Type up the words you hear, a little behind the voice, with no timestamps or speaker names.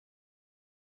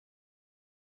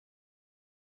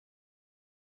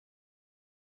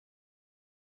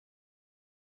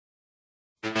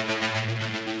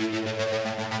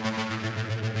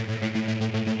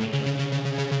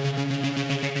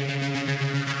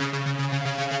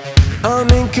I'm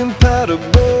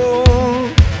incompatible.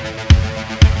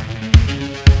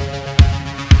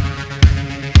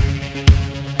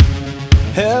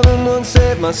 Heaven won't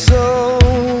save my soul.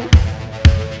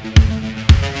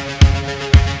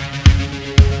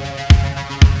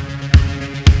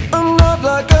 I'm not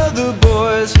like other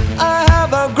boys, I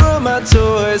have outgrown my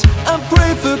toys. I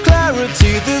pray for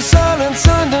clarity, the silence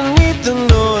underneath the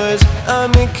noise.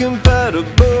 I'm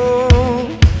incompatible.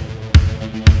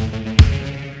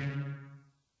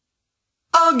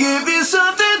 I'll give you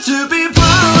something to be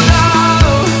proud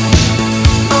of.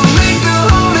 I'll make a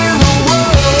hole in the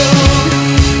world.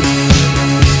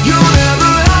 You'll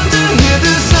never have to hear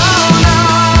the sound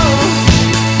of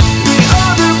the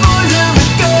other boys and the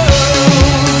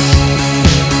girls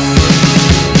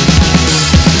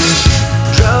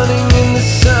drowning in the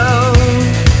sound.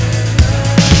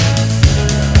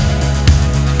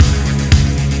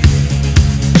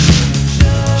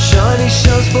 Shiny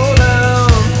shells fall down.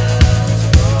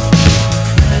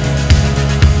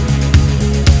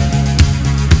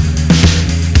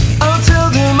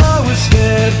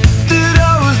 That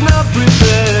I was not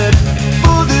prepared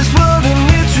for this world and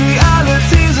its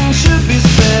realities and should be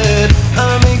spared.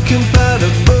 I'm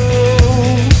incompatible.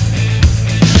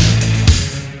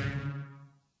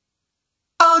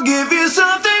 I'll give you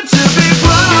something to be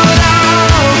proud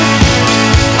of.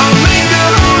 I'll make a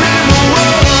hole in the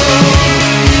world.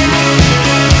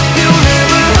 You'll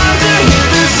never have to hear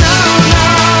the sound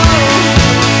of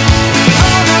the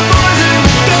other boys and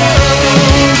the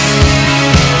girls.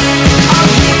 I'll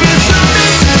give you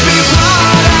something to be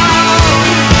proud of,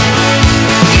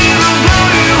 even blow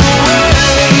you away.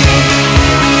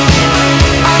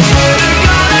 I swear to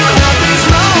God I'll have this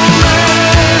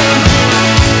moment,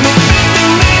 maybe the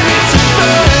minutes of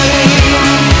fame.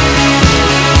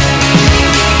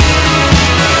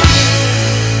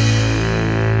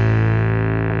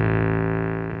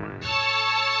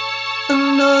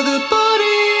 Another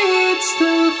body hits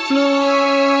the floor.